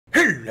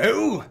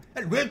Hello,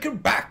 and welcome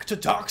back to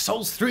Dark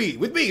Souls 3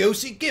 with me,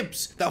 OC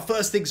Gibbs. Now,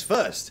 first things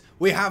first,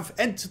 we have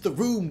entered the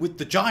room with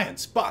the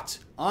giants, but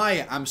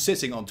I am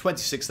sitting on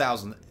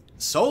 26,000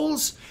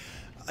 souls.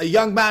 A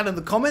young man in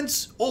the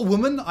comments, or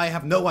woman, I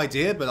have no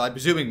idea, but I'm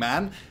presuming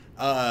man,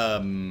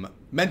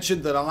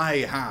 mentioned that I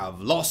have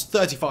lost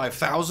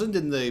 35,000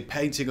 in the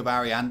painting of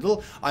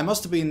Ariandel. I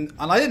must have been,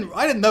 and I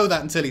didn't know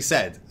that until he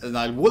said, and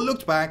I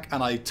looked back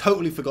and I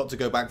totally forgot to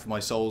go back for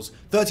my souls.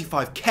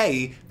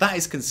 35k, that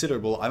is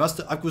considerable. I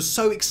was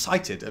so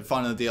excited at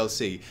finding the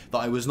DLC that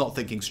I was not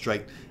thinking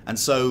straight, and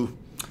so,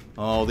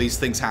 oh, these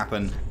things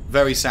happen.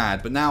 Very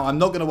sad, but now I'm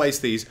not going to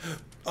waste these.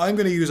 I'm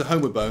going to use a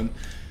homeward bone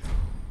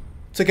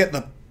to get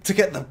the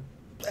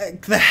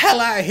hell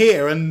out of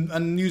here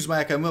and use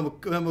my echo. And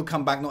when we'll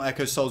come back, not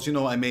echo souls, you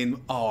know what I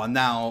mean. Oh, and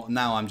now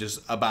I'm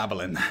just a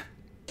babbling.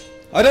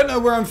 I don't know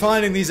where I'm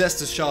finding these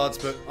Estus shards,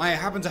 but I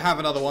happen to have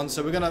another one,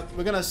 so we're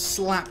gonna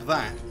slap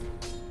that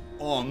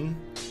on.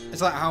 Is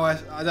that how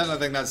I don't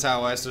think that's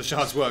how Estus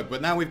shards work,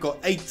 but now we've got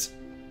 8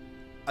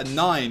 and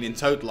 9 in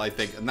total, I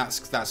think, and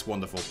that's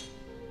wonderful.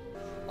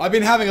 I've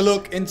been having a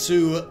look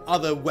into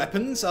other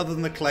weapons other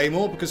than the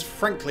Claymore, because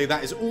frankly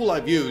that is all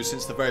I've used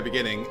since the very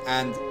beginning,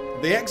 and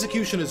the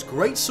Executioner's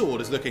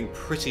Greatsword is looking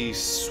pretty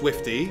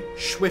swifty.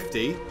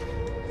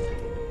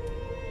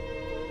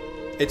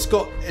 It's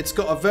got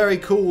a very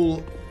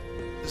cool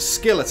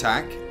skill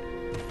attack,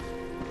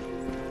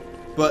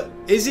 but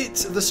is it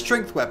the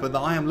strength weapon that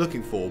I am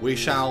looking for? We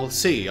shall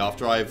see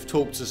after I've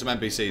talked to some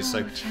NPCs.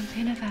 So,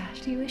 Champion of Ash,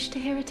 do you wish to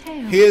hear a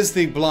tale? Here's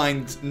the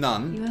blind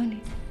nun. You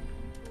only...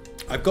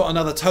 I've got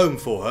another tome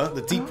for her,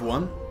 the deep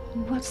one.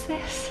 What's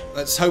this?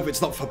 Let's hope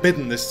it's not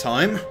forbidden this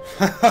time.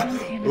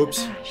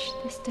 Oops. Ash,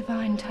 this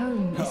divine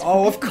tome is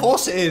oh, of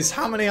course it is.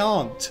 How many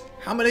aren't?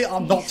 How many are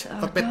not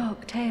forbidden?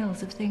 Dark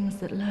tales of things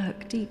that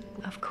lurk deep,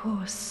 of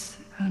course.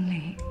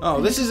 Only.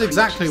 Oh, this is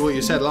exactly what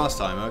you said last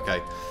time.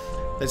 Okay,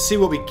 let's see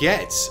what we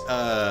get.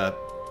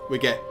 We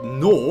get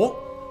Gnaw,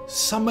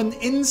 summon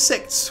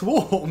insect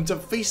swarm to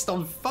feast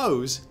on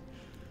foes.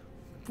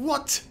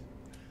 What?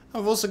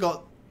 I've also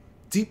got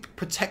Deep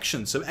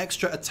Protection, so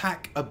extra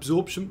attack,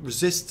 absorption,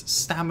 resist,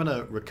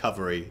 stamina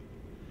recovery.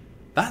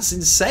 That's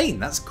insane,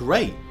 that's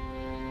great.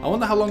 I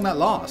wonder how long that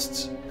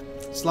lasts.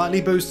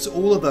 Slightly boosts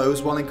all of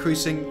those while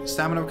increasing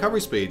stamina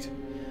recovery speed.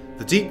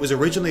 The Deep was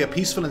originally a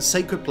peaceful and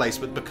sacred place,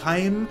 but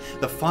became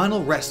the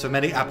final rest for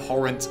many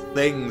abhorrent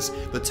things.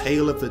 The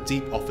Tale of the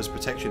Deep offers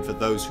protection for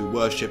those who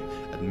worship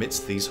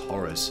amidst these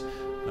horrors.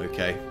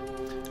 Okay.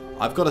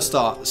 I've got to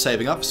start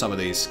saving up for some of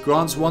these.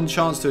 Grants 1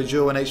 chance to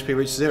endure when HP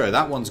reaches 0.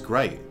 That one's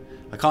great.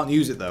 I can't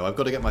use it though, I've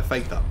got to get my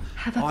faith up.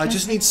 Oh, I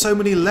just need so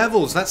many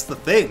levels, that's the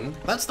thing.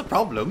 That's the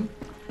problem.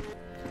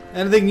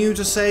 Anything new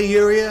to say,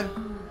 Yuria?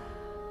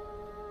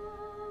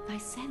 Thy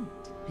scent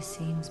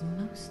beseems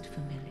most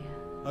familiar.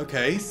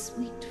 Okay. A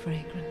sweet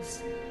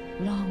fragrance,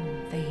 long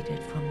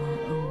faded from our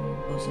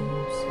own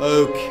bosoms.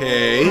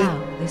 Okay. How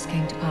this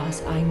came to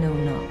pass, I know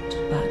not,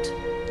 but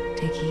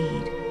take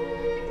heed.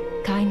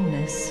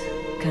 Kindness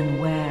can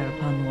wear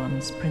upon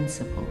one's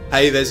principle.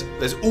 Hey, there's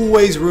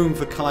always room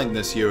for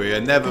kindness,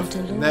 Yuria. Never.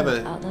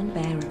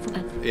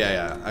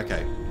 Yeah,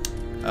 okay.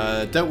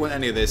 Don't want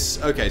any of this.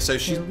 Okay, so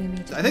she.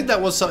 I think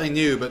that was something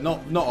new, but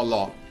not a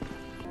lot.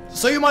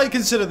 So you might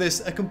consider this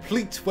a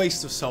complete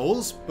waste of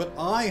souls, but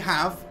I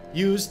have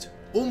used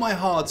all my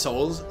hard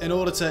souls in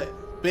order to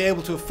be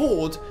able to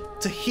afford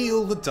to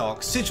heal the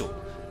Dark Sigil.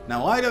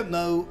 Now I don't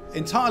know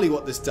entirely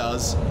what this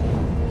does.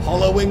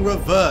 Hollowing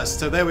reversed.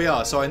 So there we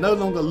are. So I no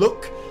longer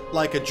look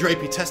like a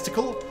drapey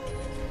testicle,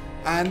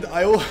 and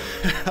I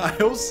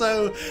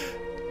also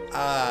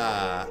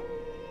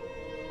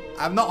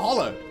I'm not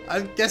hollow. I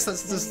guess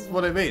that's just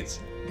what it means.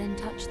 Then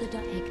touch the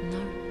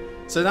ignore.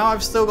 So now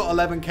I've still got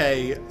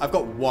 11k. I've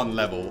got 1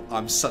 level.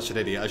 I'm such an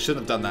idiot. I shouldn't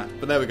have done that.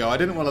 But there we go. I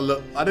didn't want to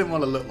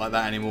look like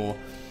that anymore.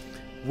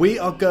 We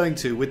are going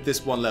to, with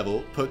this 1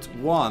 level, put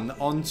 1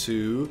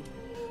 onto.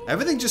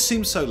 Everything just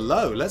seems so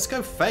low. Let's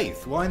go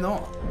Faith. Why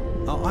not?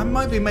 I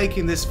might be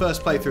making this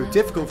first playthrough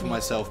difficult for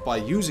myself by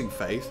using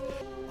Faith.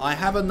 I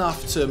have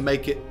enough to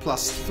make it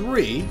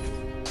 +3,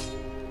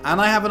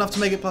 and I have enough to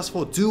make it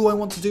 +4. Do I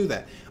want to do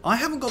that? I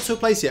haven't got to a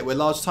place yet where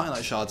large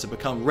Titanite shards have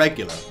become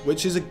regular,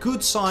 which is a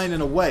good sign in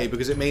a way,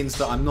 because it means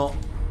that I'm not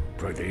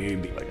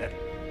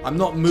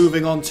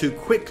moving on too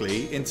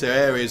quickly into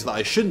areas that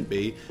I shouldn't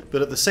be,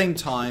 but at the same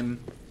time,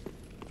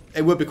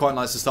 it would be quite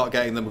nice to start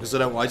getting them, because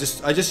I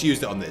just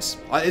used it on this.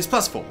 It's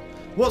 +4.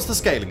 What's the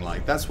scaling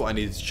like? That's what I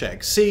needed to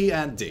check. C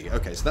and D.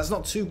 Okay, so that's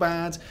not too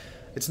bad.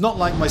 It's not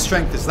like my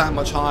strength is that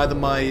much higher than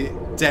my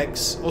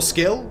dex or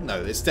skill.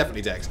 No, it's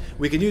definitely dex.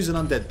 We can use an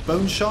undead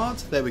bone shard.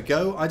 There we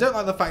go. I don't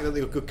like the fact that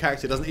the good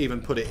character doesn't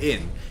even put it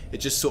in. It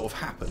just sort of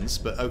happens,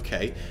 but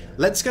okay.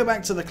 Let's go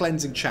back to the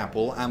cleansing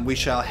chapel, and we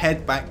shall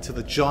head back to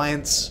the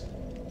giant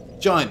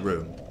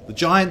room. The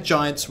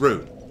giant's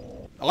room.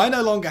 I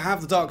no longer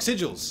have the Dark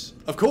Sigils,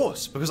 of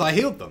course, because I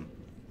healed them.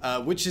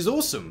 Which is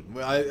awesome.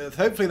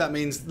 Hopefully that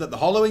means that the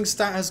hollowing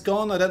stat has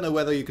gone. I don't know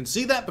whether you can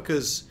see that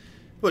because,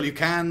 well, you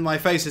can. My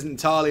face isn't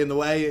entirely in the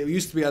way. It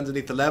used to be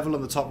underneath the level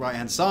on the top right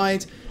hand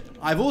side.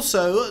 I've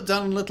also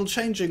done a little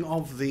changing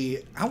of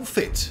the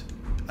outfit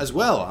as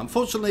well.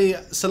 Unfortunately,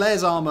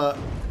 Solaire's armor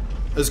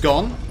has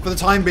gone for the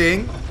time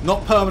being.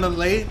 Not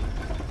permanently,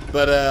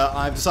 but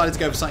I've decided to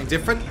go for something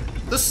different.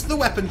 This is the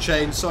weapon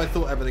change, so I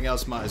thought everything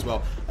else might as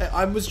well.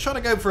 I was trying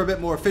to go for a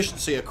bit more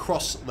efficiency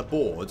across the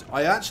board.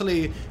 I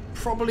actually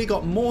probably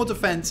got more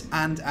defense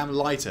and am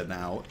lighter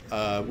now,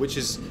 which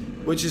is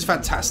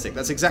fantastic.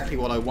 That's exactly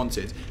what I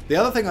wanted. The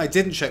other thing I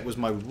didn't check was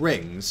my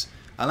rings.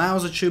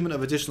 Allows attunement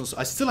of additional...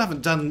 I still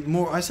haven't done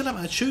more. I still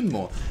haven't attuned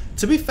more.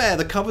 To be fair,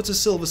 the Covetous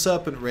Silver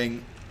Serpent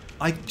ring,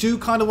 I do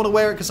kind of want to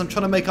wear it because I'm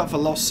trying to make up for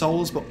lost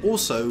souls, but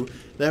also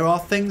there are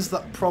things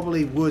that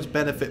probably would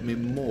benefit me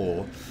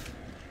more.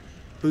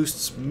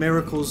 Boosts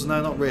miracles,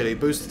 no, not really.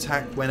 Boost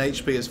attack when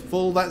HP is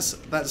full.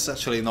 That's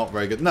actually not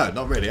very good. No,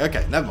 not really.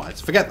 Okay, never mind.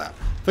 Forget that.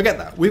 Forget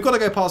that. We've got to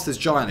go past this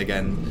giant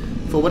again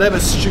for whatever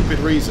stupid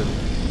reason.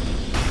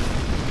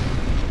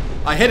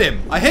 I hit him,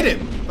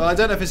 but I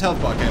don't know if his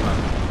health bar came up.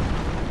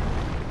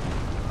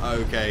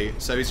 Okay,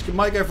 so he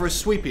might go for a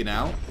sweepy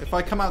now. If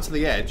I come out to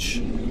the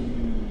edge,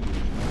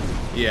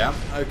 yeah,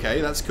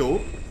 okay, that's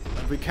cool.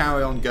 If we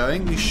carry on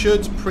going, we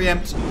should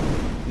preempt.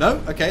 No,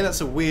 okay,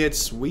 that's a weird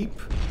sweep.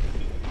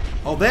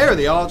 Oh, there are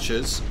the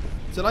archers.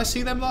 Did I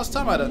see them last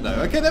time? I don't know.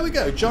 Okay, there we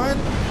go. Giant.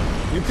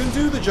 You can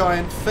do the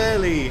giant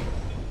fairly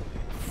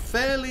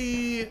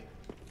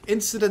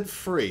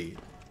incident-free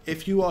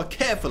if you are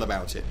careful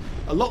about it.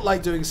 A lot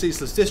like doing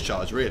Ceaseless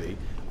Discharge, really.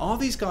 Are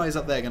these guys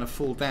up there going to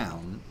fall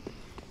down?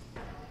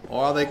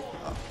 Or are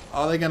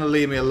they going to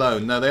leave me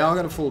alone? No, they are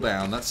going to fall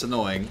down. That's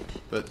annoying,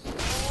 but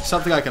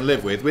something I can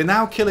live with. We're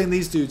now killing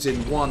these dudes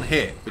in one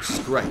hit, which is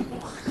great.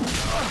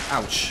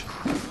 Ouch.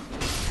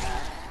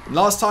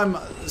 Last time,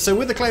 so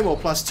with the Claymore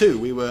 +2,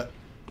 we were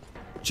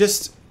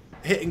just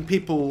hitting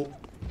people,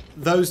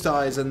 those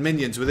guys and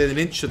minions within an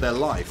inch of their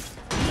life.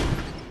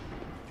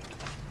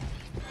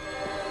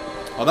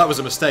 Oh, that was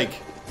a mistake.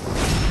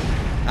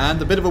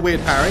 And a bit of a weird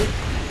parry.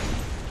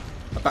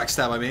 A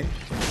backstab, I mean.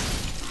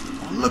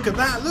 Oh, look at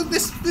that. Look,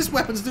 this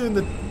weapon's doing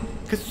the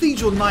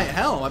Cathedral Knight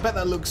Helm. I bet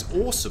that looks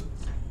awesome.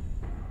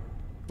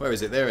 Where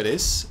is it? There it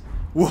is.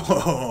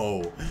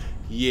 Whoa.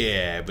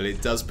 Yeah, but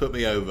it does put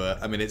me over.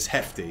 I mean, it's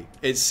hefty.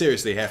 It's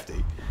seriously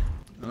hefty.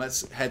 And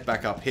let's head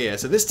back up here.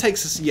 So this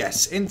takes us,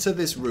 yes, into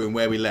this room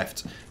where we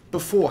left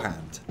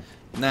beforehand.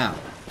 Now,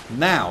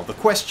 the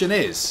question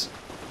is,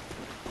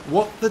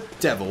 what the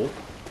devil...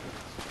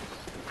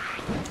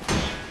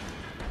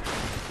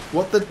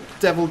 What the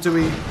devil do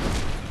we...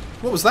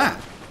 What was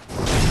that?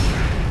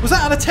 Was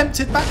that an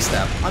attempted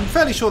backstab? I'm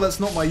fairly sure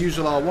that's not my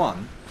usual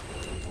R1.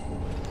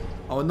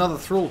 Oh, another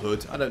Thrall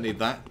Hood. I don't need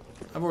that.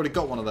 I've already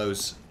got one of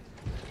those.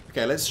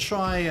 Okay, let's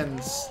try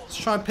and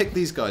pick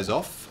these guys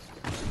off.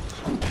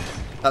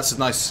 That's a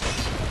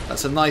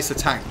nice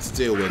attack to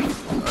deal with.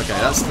 Okay,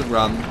 that's the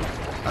run.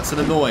 That's an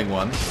annoying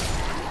one.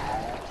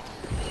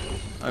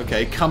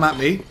 Okay, come at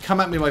me,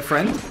 my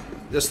friend.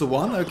 Just the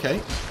one.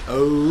 Okay.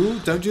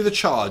 Oh, don't do the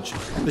charge.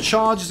 The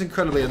charge is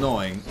incredibly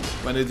annoying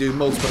when they do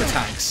multiple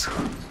attacks.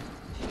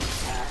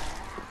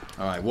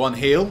 All right, one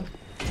heal.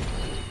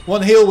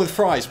 One heal with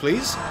fries,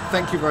 please.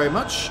 Thank you very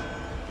much.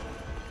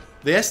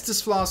 The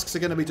Estus flasks are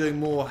going to be doing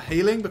more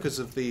healing because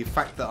of the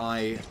fact that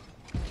I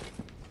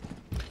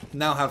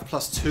now have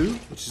 +2,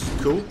 which is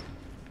cool.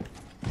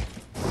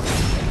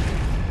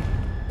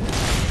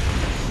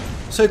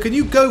 So can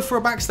you go for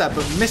a backstab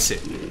but miss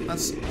it?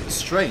 That's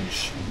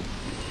strange.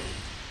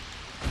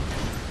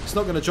 It's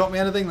not going to drop me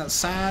anything, that's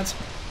sad.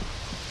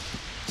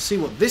 See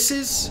what this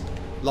is?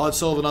 Large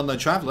Soul of an Unknown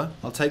Traveller.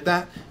 I'll take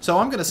that. So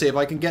I'm going to see if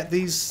I can get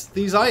these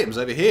items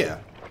over here.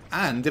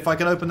 And if I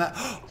can open that...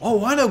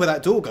 Oh, I know where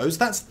that door goes.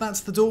 That's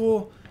the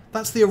door...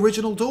 That's the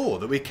original door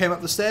that we came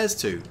up the stairs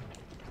to.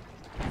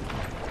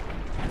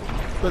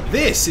 But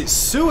this is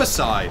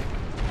suicide.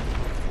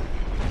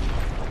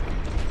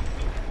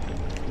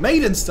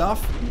 Maiden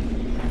stuff.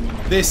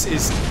 This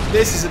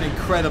is an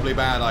incredibly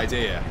bad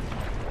idea.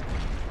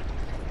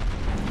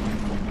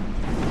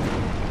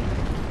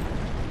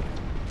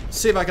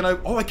 See if I can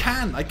open... Oh, I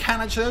can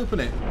actually open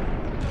it.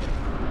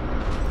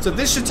 So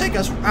this should take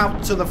us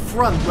out to the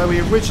front where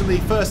we originally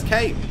first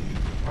came.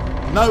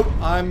 No,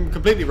 I'm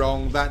completely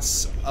wrong.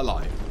 That's a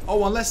lie.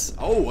 Oh,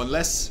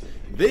 unless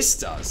this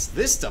does.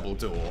 This double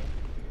door.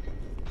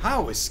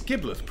 How is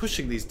Skiblet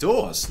pushing these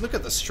doors? Look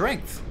at the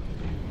strength.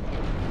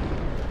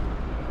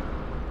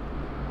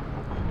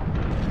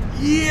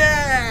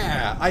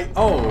 Yeah!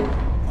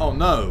 Oh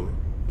no.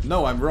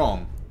 No, I'm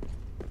wrong.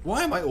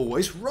 Why am I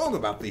always wrong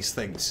about these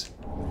things?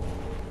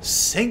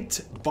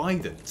 Saint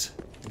Bident.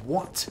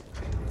 What?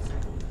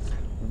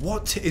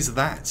 What is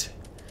that?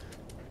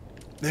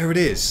 There it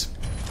is.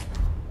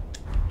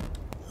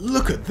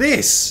 Look at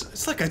this.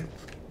 It's like a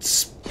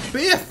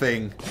spear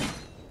thing.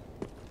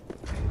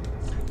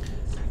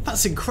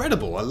 That's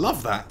incredible. I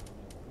love that.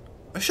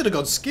 I should have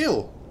got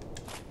skill.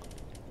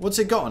 What's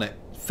it got on it?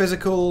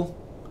 Physical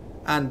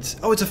and...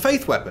 Oh, it's a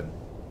faith weapon.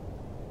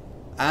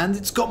 And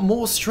it's got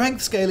more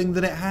strength scaling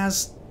than it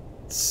has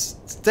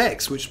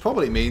dex, which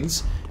probably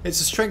means it's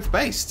a strength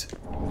based.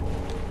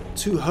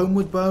 2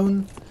 homeward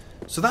bone.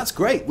 So that's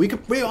great.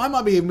 I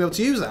might be able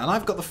to use that, and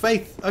I've got the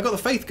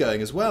faith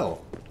going as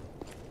well.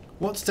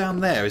 What's down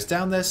there? Is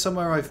down there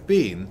somewhere I've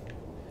been?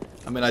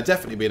 I mean, I've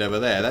definitely been over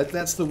there.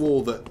 That's the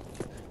wall that...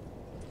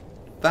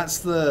 That's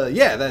the...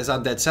 Yeah, there's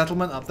Undead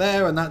Settlement up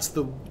there, and that's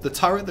the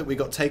turret that we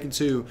got taken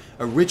to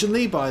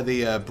originally by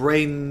the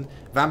brain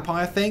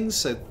vampire things.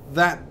 So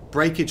that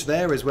breakage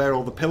there is where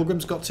all the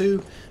pilgrims got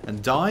to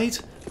and died.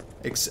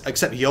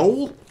 Except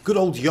Yol. Good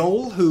old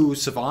Yol, who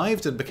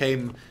survived and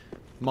became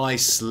my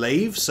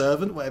slave,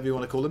 servant, whatever you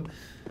want to call him.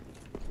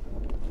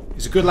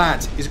 He's a good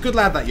lad. He's a good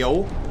lad, that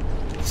Yol.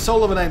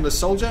 Soul of a nameless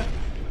soldier.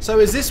 So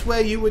is this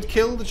where you would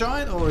kill the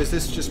giant, or is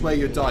this just where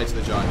you'd die to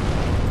the giant?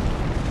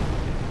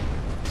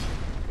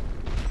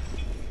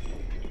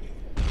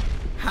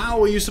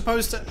 How are you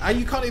supposed to...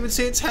 You can't even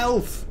see its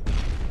health.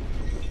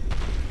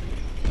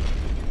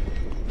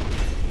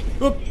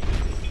 Whoop.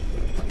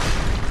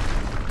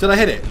 Did I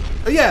hit it?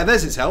 Oh yeah,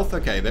 there's its health.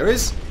 Okay, there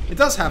is. It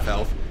does have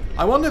health.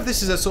 I wonder if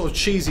this is a sort of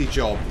cheesy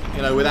job,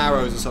 you know, with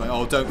arrows or something.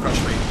 Oh, don't crush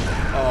me.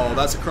 Oh,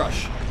 that's a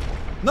crush.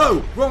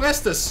 No! Wrong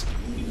Estus!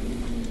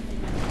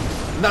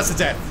 And that's a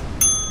death.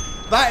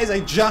 That is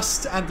a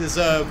just and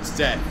deserved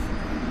death.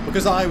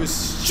 Because I was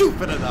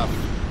stupid enough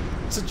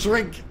to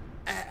drink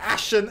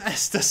Ashen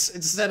Estus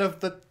instead of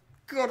the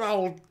good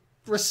old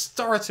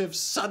restorative,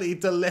 sunny,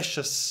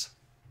 delicious.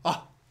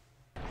 Oh.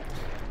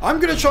 I'm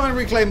going to try and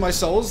reclaim my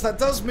souls. That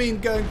does mean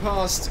going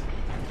past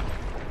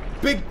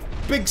Big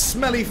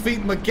Smelly Feet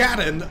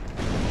Magadan.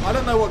 I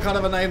don't know what kind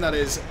of a name that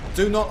is.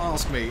 Do not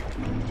ask me.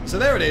 So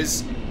there it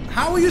is.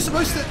 How are you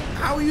supposed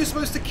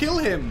to kill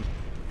him?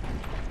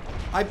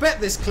 I bet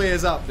this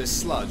clears up this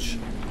sludge.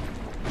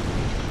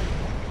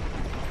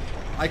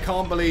 I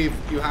can't believe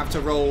you have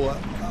to roll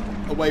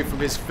away from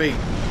his feet.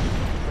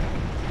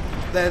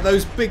 They're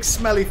those big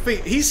smelly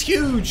feet. He's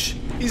huge.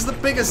 He's the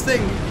biggest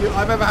thing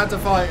I've ever had to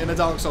fight in a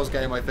Dark Souls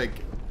game, I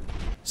think.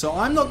 So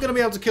I'm not going to be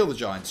able to kill the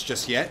giants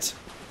just yet.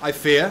 I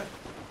fear.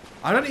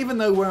 I don't even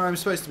know where I'm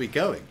supposed to be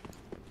going.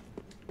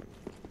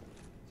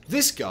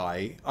 This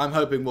guy, I'm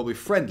hoping, will be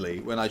friendly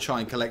when I try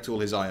and collect all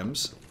his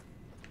items.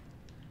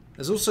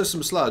 There's also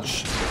some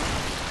sludge.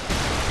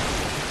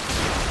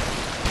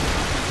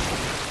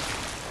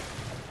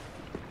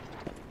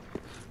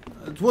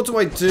 What do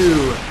I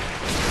do?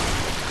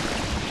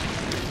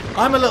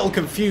 I'm a little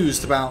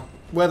confused about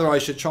whether I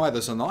should try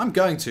this or not. I'm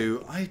going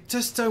to. I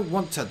just don't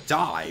want to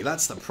die.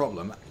 That's the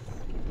problem.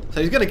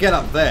 So he's going to get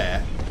up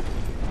there.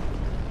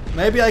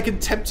 Maybe I can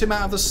tempt him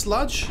out of the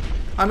sludge?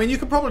 I mean, you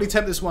could probably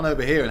tempt this one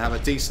over here and have a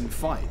decent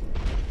fight.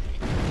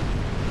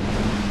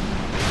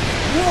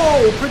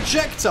 Whoa!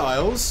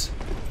 Projectiles?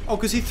 Oh,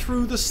 because he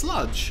threw the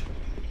sludge.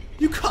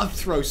 You can't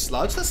throw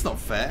sludge. That's not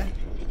fair.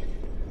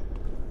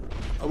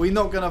 Are we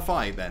not going to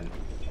fight then?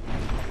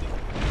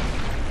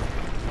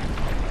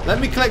 Let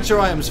me collect your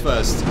items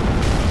first.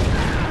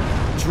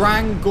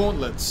 Drang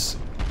gauntlets.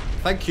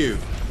 Thank you.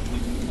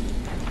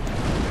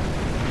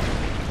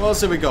 What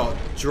else have we got?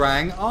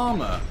 Drang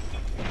armor.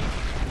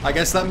 I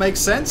guess that makes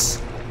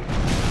sense.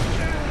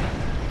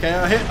 Okay,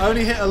 I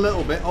only hit a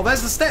little bit. Oh,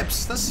 there's the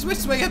steps. This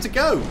is where you have to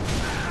go.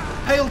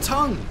 Pale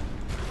tongue.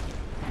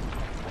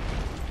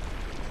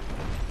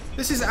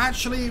 This is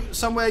actually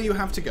somewhere you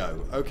have to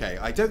go. Okay,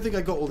 I don't think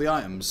I got all the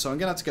items, so I'm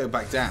going to have to go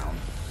back down.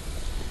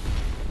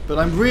 But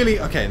I'm really...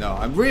 Okay, no,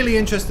 I'm really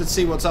interested to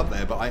see what's up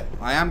there, but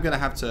I am going to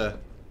have to...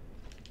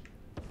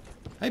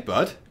 Hey,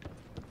 bud.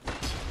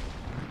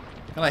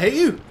 Can I hit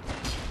you?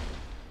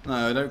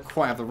 No, I don't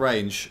quite have the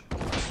range.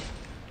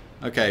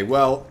 Okay,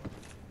 well...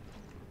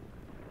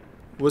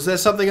 Was there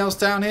something else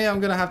down here? I'm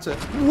going to have to...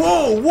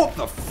 Whoa! What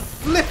the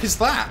flip is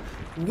that?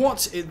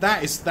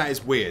 That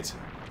is weird.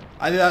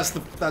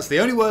 That's the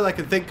only word I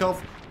can think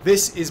of.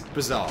 This is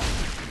bizarre.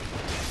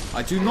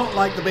 I do not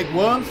like the big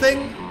worm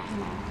thing.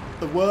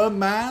 The worm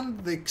man.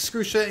 The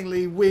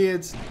excruciatingly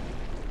weird...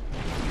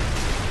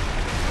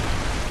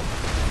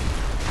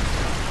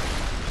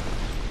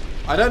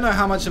 I don't know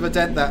how much of a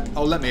dent that...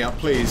 Oh, let me up,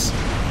 please.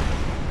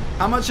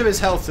 How much of his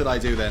health did I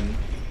do then?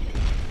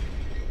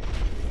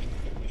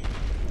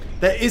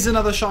 There is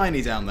another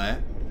shiny down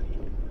there.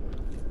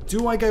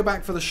 Do I go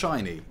back for the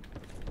shiny?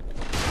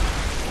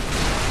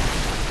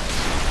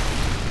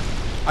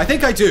 I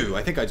think I do.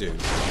 I think I do.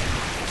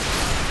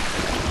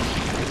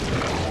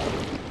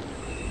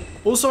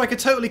 Also, I could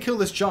totally kill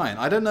this giant.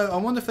 I don't know. I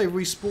wonder if they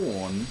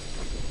respawn.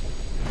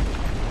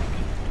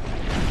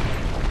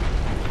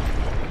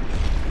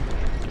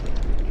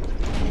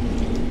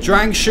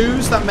 Drang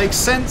shoes. That makes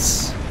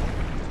sense.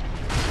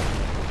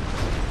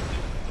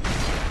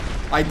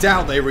 I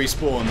doubt they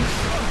respawn.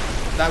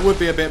 That would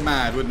be a bit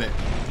mad, wouldn't it?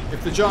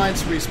 If the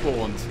giants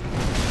respawned.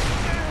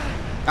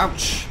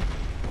 Ouch.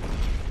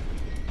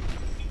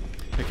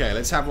 Okay,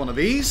 let's have one of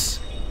these.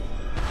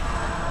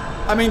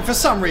 I mean, for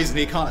some reason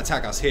he can't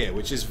attack us here,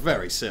 which is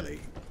very silly.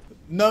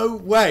 No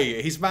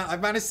way.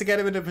 I've managed to get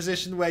him in a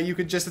position where you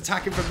can just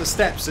attack him from the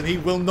steps and he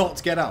will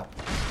not get up.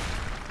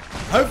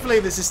 Hopefully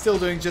this is still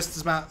doing just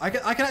as much. I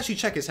can actually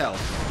check his health.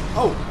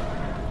 Oh,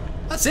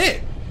 that's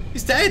it.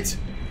 He's dead.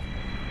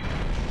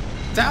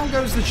 Down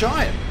goes the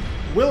giant.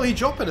 Will he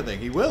drop anything?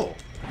 He will.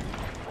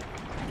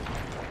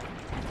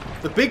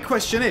 The big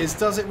question is,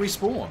 does it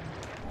respawn?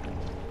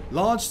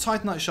 Large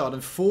titanite shard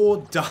and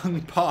 4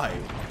 dung pie.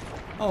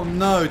 Oh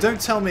no, don't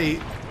tell me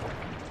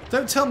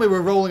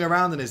we're rolling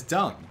around in his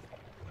dung.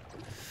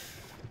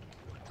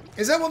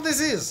 Is that what this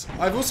is?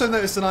 I've also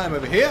noticed an item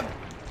over here.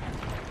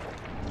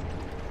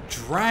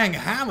 Drang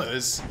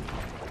hammers?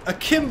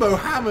 Akimbo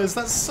hammers,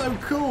 that's so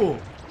cool.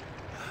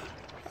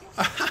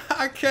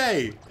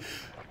 Okay.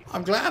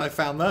 I'm glad I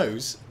found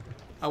those.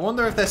 I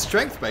wonder if they're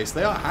strength-based.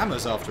 They are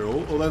hammers after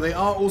all, although they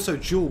are also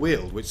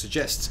dual-wield, which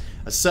suggests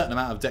a certain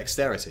amount of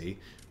dexterity.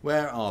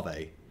 Where are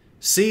they?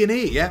 C and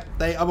E, yeah.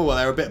 Oh, well,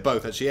 they're a bit of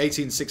both, actually.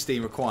 18,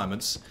 16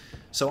 requirements.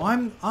 So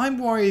I'm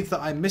worried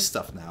that I missed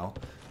stuff now.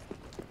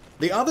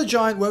 The other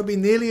giant won't be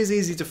nearly as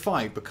easy to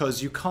fight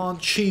because you can't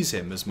cheese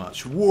him as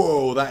much.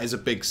 Whoa, that is a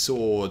big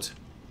sword.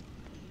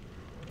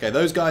 Okay,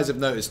 those guys have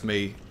noticed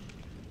me.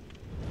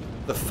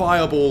 The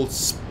fireball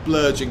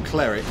splurging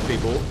cleric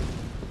people.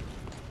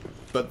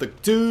 But the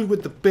dude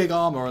with the big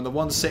armor and the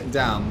one sitting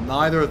down,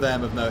 neither of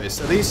them have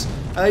noticed. Are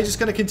they just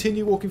going to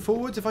continue walking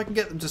forwards? If I can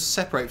get them to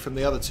separate from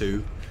the other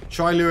two,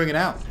 try luring it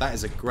out. That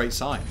is a great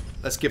sign.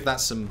 Let's give that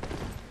some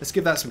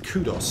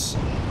kudos.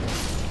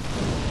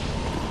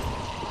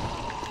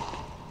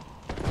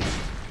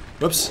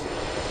 Whoops.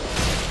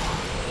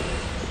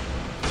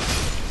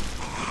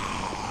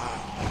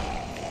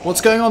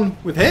 What's going on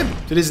with him?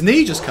 Did his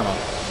knee just come up?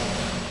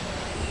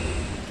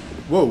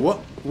 Whoa, what?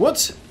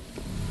 What?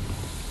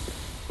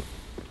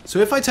 So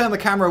if I turn the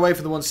camera away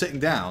from the one sitting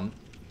down...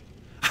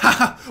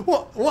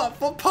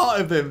 what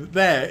part of him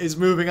there is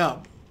moving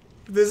up?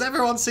 Does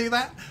everyone see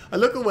that? I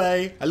look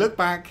away, I look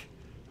back.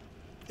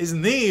 His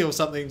knee or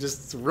something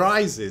just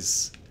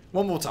rises.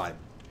 One more time.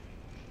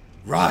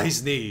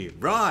 Rise, knee.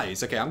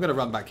 Rise. Okay, I'm going to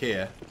run back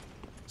here.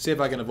 See if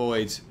I can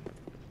avoid...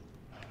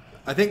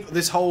 I think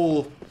this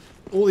whole...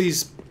 All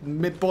these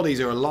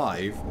mid-bodies are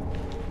alive.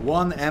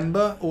 1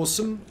 ember.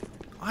 Awesome.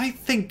 I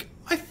think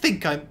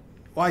I'm...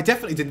 Well, I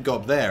definitely didn't go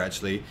up there,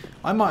 actually.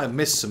 I might have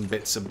missed some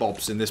bits and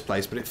bobs in this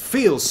place, but it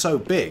feels so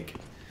big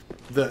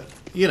that,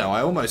 you know,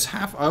 I almost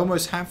have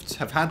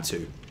had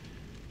to.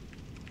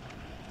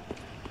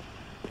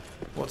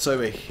 What's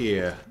over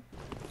here?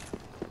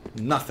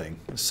 Nothing.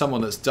 There's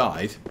someone that's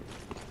died.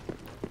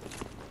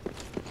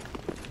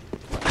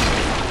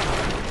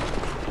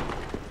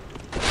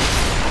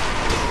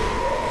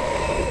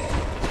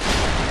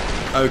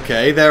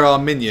 Okay, there are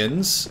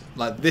minions,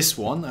 like this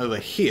one over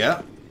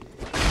here.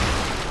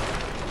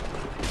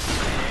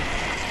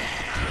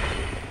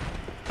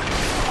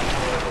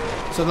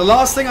 So the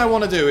last thing I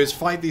want to do is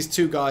fight these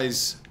two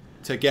guys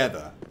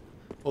together.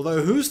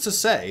 Although who's to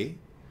say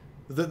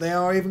that they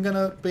are even going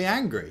to be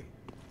angry?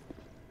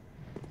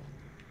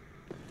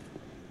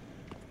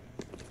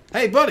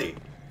 Hey buddy!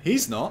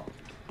 He's not.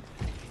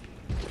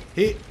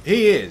 He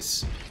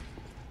is.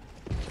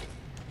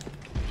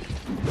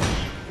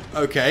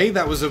 Okay,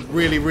 that was a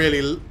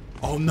really...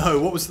 Oh no,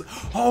 what was...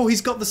 Oh,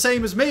 he's got the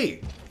same as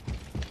me!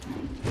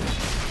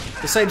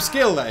 The same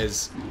skill, that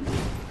is.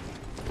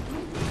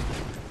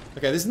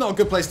 Okay, this is not a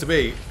good place to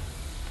be.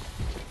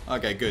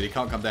 Okay, good, he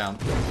can't come down.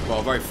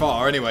 Well, very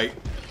far, anyway.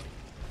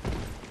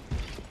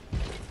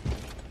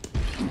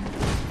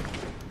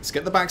 Let's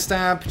get the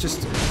backstab,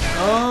 just...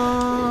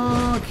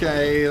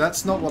 Okay,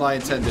 that's not what I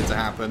intended to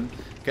happen.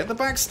 Get the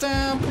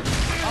backstab.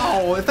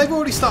 Oh, if they've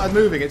already started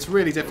moving, it's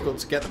really difficult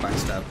to get the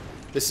backstab.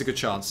 This is a good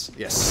chance.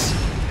 Yes.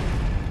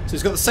 So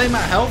he's got the same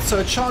amount of health, so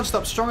a charged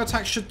up strong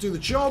attack should do the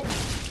job.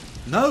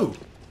 No.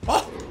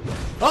 Oh!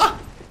 Ah!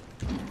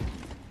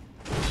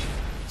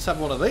 Let's have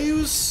one of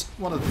these.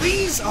 One of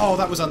these. Oh,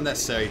 that was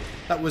unnecessary.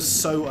 That was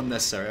so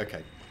unnecessary.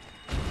 Okay.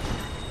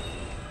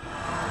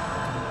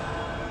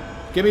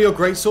 Give me your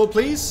Greatsword,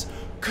 please.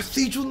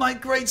 Cathedral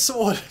Knight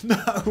Greatsword.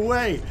 No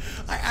way.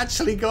 I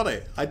actually got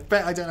it. I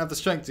bet I don't have the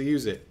strength to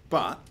use it.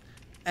 But,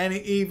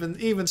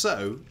 even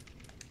so...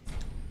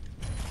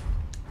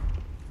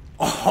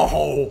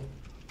 Oh!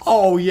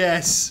 Oh,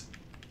 yes!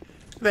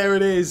 There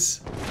it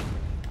is.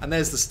 And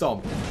there's the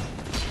stomp.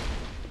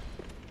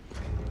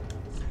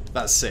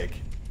 That's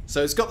sick.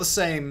 So it's got the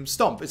same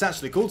stomp. It's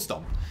actually called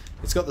stomp.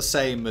 It's got the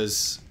same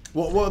as...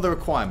 What are the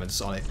requirements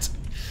on it?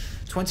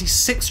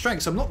 26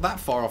 strength. So I'm not that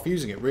far off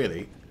using it,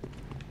 really.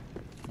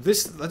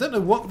 This... I don't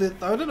know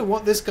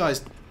what this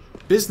guy's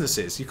business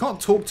is. You can't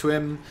talk to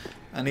him,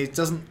 and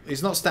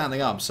he's not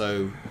standing up,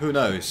 so who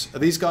knows? Are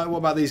these guys... What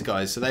about these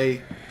guys? So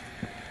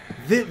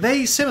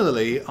They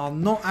similarly are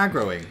not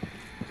aggroing,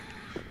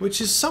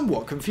 which is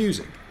somewhat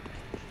confusing.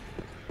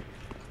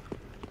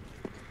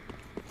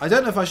 I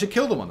don't know if I should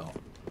kill them or not.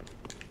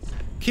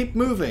 Keep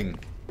moving.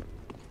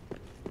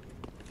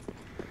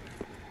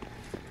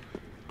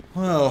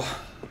 Well,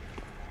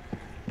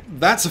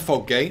 that's a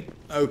fog gate.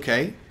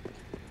 Okay.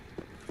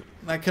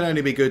 That can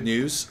only be good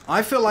news.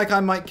 I feel like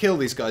I might kill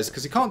these guys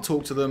because you can't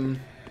talk to them.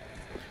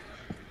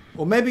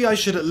 Or maybe I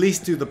should at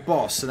least do the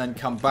boss and then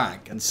come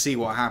back and see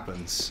what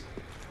happens.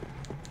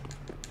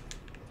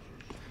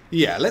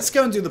 Yeah, let's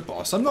go and do the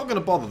boss. I'm not going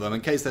to bother them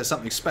in case there's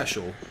something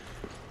special.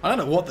 I don't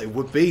know what they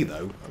would be,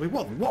 though. I mean,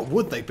 what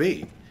would they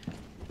be?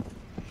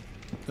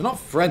 They're not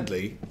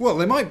friendly. Well,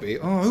 they might be.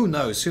 Oh, who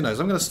knows? Who knows?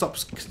 I'm going to stop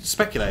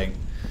speculating.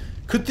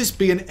 Could this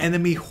be an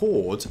enemy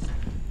horde?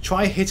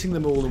 Try hitting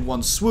them all in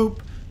one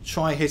swoop.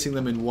 Try hitting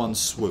them in one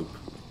swoop.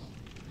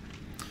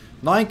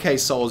 9k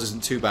souls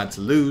isn't too bad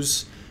to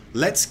lose.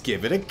 Let's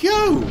give it a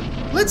go.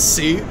 Let's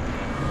see.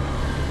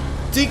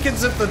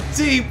 Deacons of the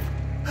Deep.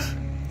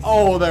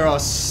 Oh, there are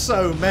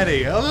so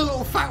many. A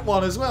little fat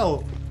one as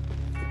well.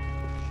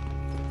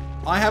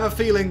 I have a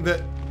feeling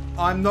that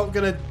I'm not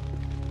going to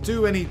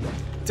do any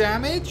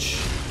damage.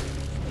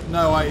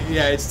 No,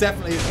 yeah, it's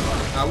definitely...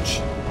 Ouch.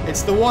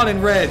 It's the one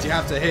in red you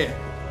have to hit.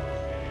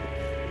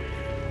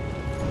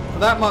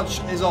 That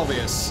much is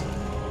obvious.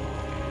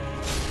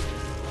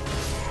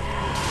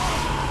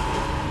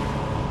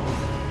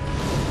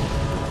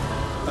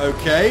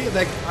 Okay,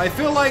 I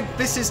feel like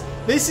this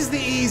is the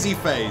easy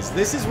phase.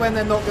 This is when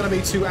they're not going to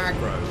be too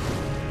aggro.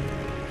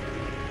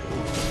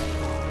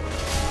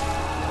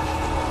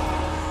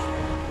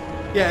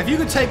 Yeah, if you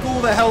could take all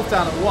their health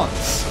down at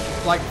once,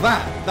 like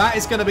that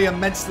is going to be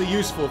immensely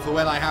useful for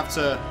when I have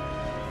to...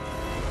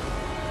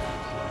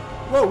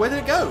 Whoa, where did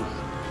it go?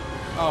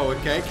 Oh,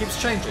 okay, it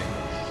keeps changing.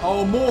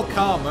 Oh, more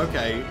calm,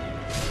 okay.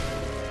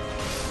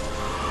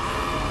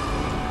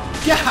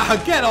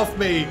 Yeah, get off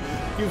me,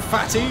 you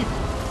fatty!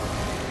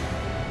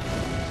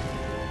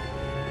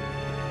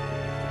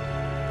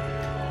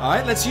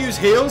 Alright, let's use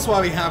heals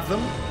while we have them.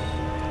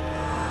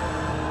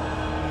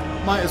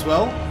 Might as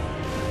well.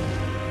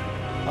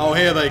 Oh,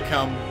 here they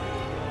come.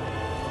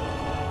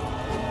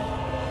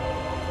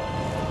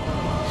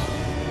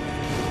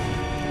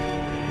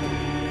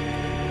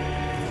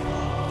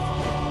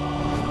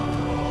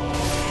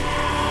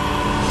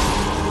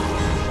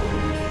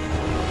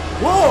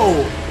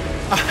 Whoa!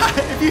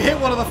 If you hit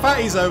one of the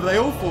fatties over, they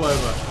all fall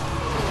over.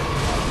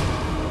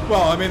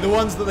 Well, I mean, the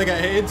ones that they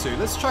get hit into.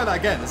 Let's try that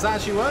again. Does that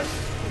actually work?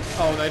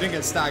 Oh, they didn't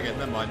get staggered.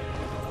 Never mind.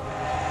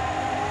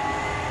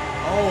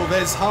 Oh,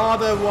 there's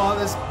harder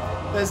ones.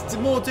 There's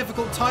more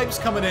difficult types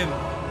coming in.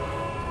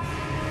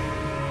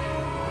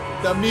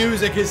 The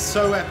music is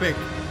so epic.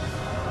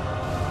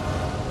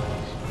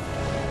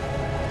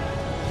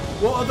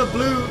 What are the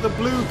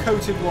blue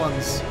coated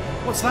ones?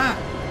 What's that?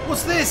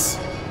 What's this?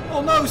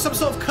 Oh no, some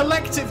sort of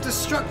collective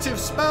destructive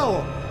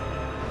spell.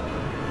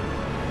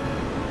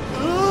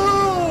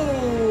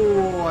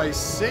 Oh, I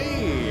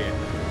see.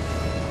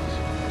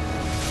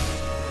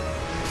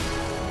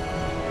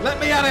 Let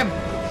me at him.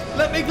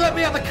 Let me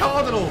at the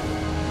Cardinal.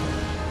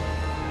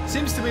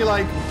 Seems to be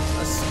like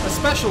a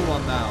special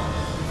one now.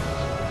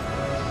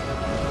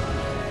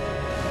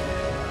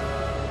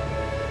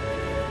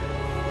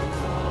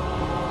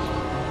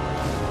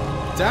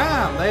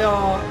 Damn, they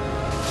are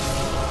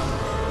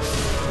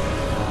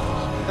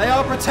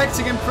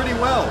protecting him pretty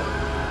well.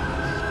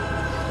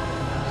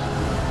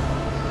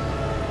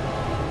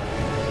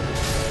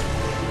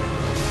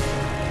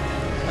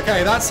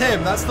 Okay, that's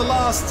him. That's the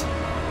last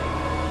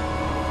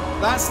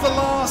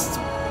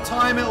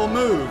time it'll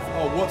move.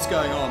 Oh, what's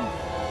going on?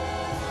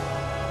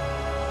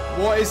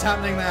 What is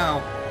happening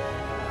now?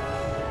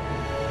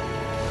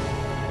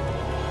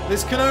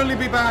 This can only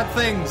be bad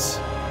things.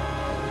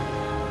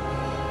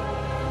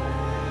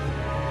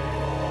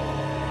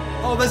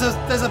 Oh,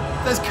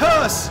 there's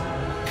curse.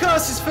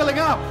 Curse is filling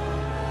up.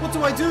 What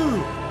do I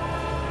do?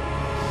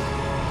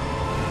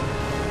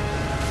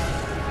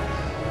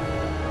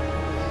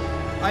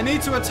 I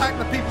need to attack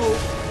the people.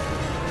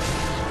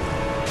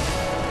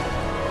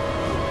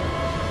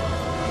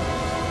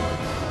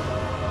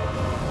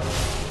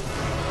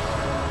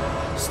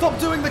 Stop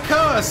doing the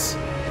curse!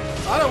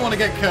 I don't want to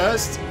get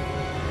cursed.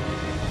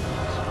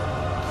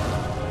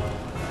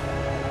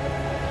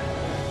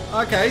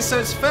 Okay, so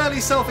it's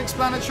fairly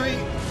self-explanatory.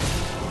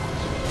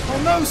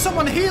 Oh no,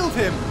 someone healed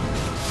him!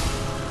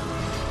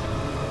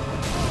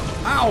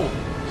 Ow!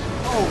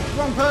 Oh,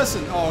 wrong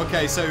person. Oh,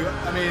 okay, so,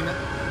 I mean...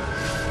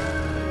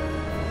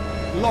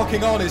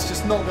 locking on is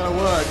just not going to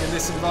work in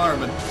this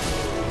environment.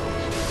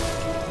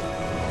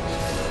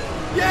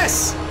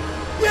 Yes!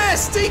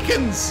 Yes,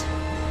 Deacons!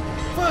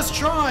 First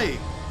try!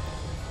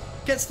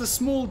 Gets the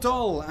small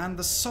doll and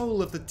the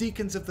soul of the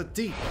Deacons of the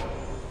Deep.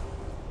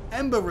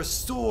 Ember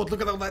restored. Look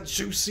at all that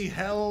juicy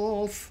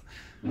health.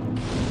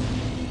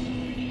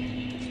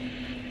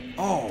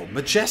 Oh,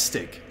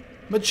 majestic.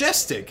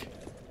 Majestic.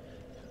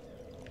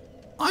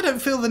 I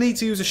don't feel the need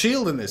to use a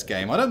shield in this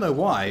game. I don't know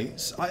why.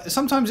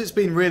 Sometimes it's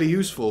been really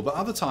useful, but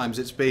other times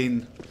it's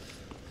been...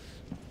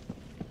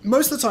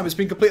 most of the time it's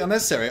been completely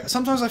unnecessary.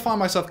 Sometimes I find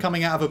myself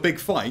coming out of a big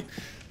fight,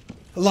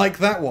 like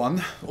that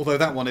one, although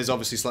that one is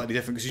obviously slightly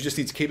different because you just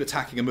need to keep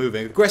attacking and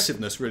moving.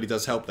 Aggressiveness really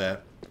does help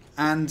there.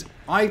 And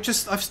I've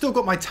still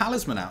got my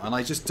talisman out and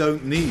I just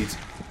don't need...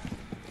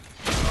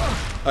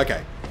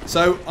 Okay,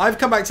 so I've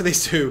come back to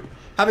these two,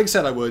 having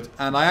said I would,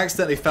 and I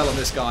accidentally fell on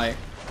this guy.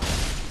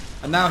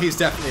 And now he's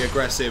definitely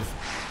aggressive.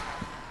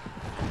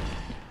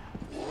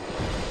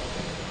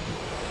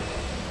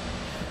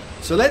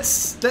 So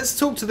let's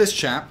talk to this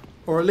chap,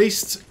 or at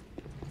least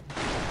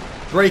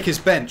break his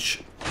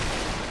bench.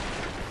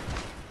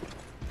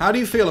 How do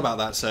you feel about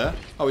that, sir?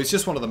 Oh, he's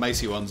just one of the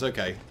macy ones.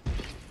 Okay.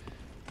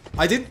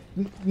 I didn't...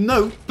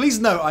 No, please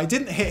no, I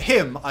didn't hit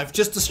him. I've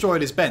just destroyed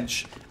his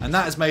bench. And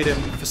that has made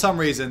him, for some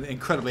reason,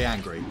 incredibly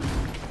angry.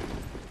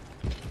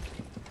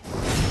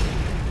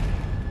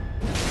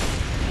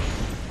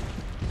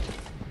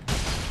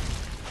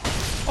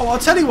 Oh, I'll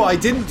tell you what I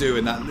didn't do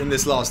in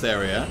this last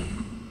area.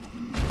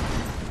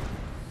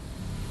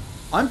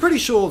 I'm pretty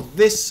sure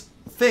this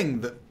thing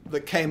that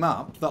came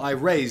up, that I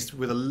raised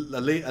with a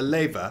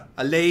laver,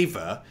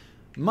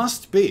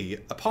 must be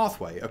a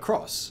pathway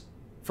across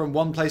from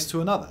one place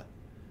to another.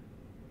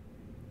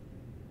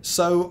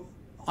 So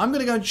I'm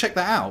going to go and check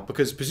that out,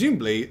 because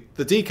presumably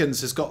the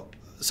Deacons has got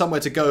somewhere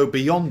to go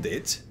beyond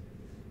it.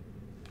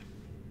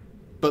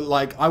 But,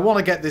 like, I want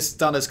to get this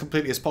done as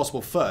completely as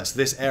possible first,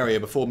 this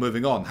area, before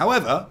moving on.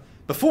 However,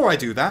 before I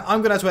do that, I'm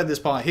going to have to end this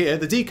part here.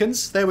 The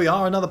Deacons, there we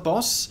are, another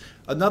boss,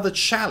 another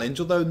challenge,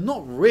 although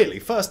not really.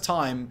 First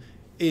time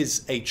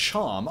is a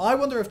charm. I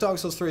wonder if Dark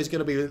Souls 3 is going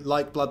to be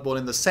like Bloodborne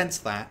in the sense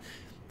that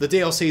the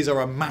DLCs are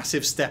a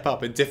massive step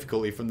up in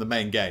difficulty from the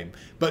main game.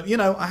 But, you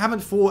know, I haven't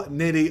fought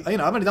nearly... You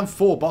know, I've only done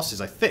 4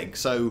 bosses, I think.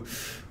 So,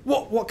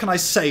 what can I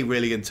say,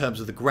 really, in terms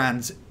of the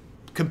grand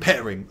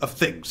comparing of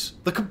things?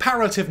 The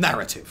comparative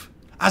narrative,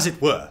 as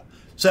it were.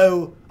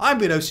 So, I've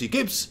been OC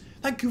Gibbs.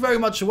 Thank you very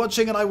much for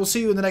watching, and I will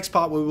see you in the next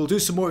part where we will do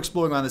some more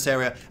exploring around this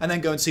area and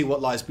then go and see what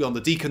lies beyond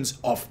the Deacons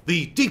of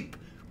the Deep.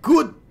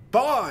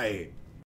 Goodbye!